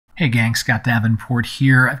Hey gang, Scott Davenport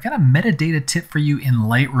here. I've got a metadata tip for you in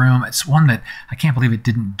Lightroom. It's one that I can't believe it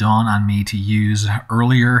didn't dawn on me to use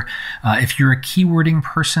earlier. If you're a keywording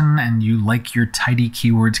person and you like your tidy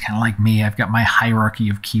keywords, kind of like me, I've got my hierarchy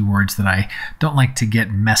of keywords that I don't like to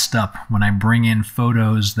get messed up when I bring in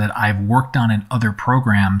photos that I've worked on in other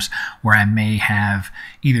programs where I may have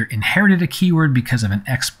either inherited a keyword because of an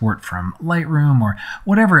export from Lightroom or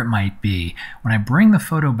whatever it might be. When I bring the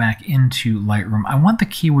photo back into Lightroom, I want the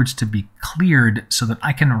keywords to be cleared so that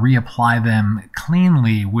I can reapply them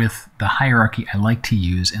cleanly with the hierarchy I like to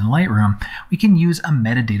use in Lightroom. We can use a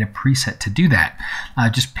metadata preset to do that. I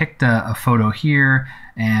just picked a photo here,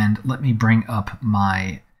 and let me bring up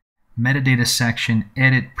my metadata section,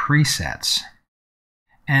 edit presets.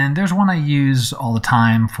 And there's one I use all the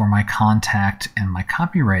time for my contact and my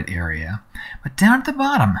copyright area. But down at the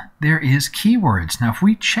bottom, there is keywords. Now, if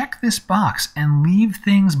we check this box and leave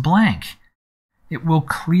things blank, it will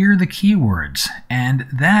clear the keywords, and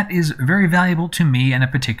that is very valuable to me in a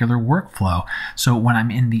particular workflow. So when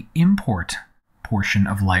I'm in the import portion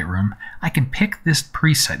of Lightroom, I can pick this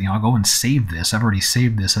preset. I'll go and save this. I've already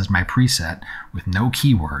saved this as my preset with no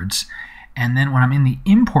keywords. And then when I'm in the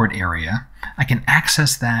import area, I can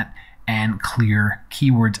access that and clear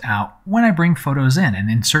keywords out when I bring photos in.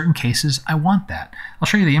 And in certain cases, I want that. I'll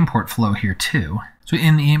show you the import flow here too. So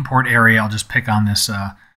in the import area, I'll just pick on this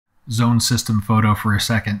zone system photo for a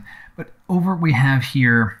second. But over we have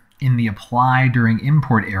here in the apply during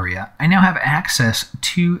import area, I now have access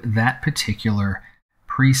to that particular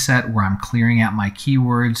preset where I'm clearing out my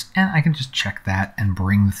keywords, and I can just check that and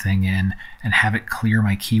bring the thing in and have it clear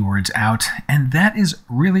my keywords out. And that is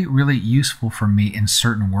really, really useful for me in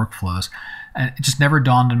certain workflows. It just never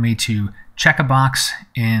dawned on me to check a box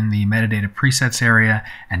in the metadata presets area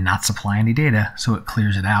and not supply any data, so it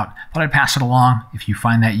clears it out. But I'd pass it along. If you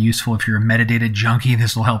find that useful, if you're a metadata junkie,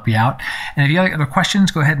 this will help you out. And if you have other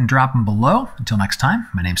questions, go ahead and drop them below. Until next time,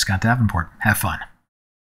 my name's Scott Davenport. Have fun.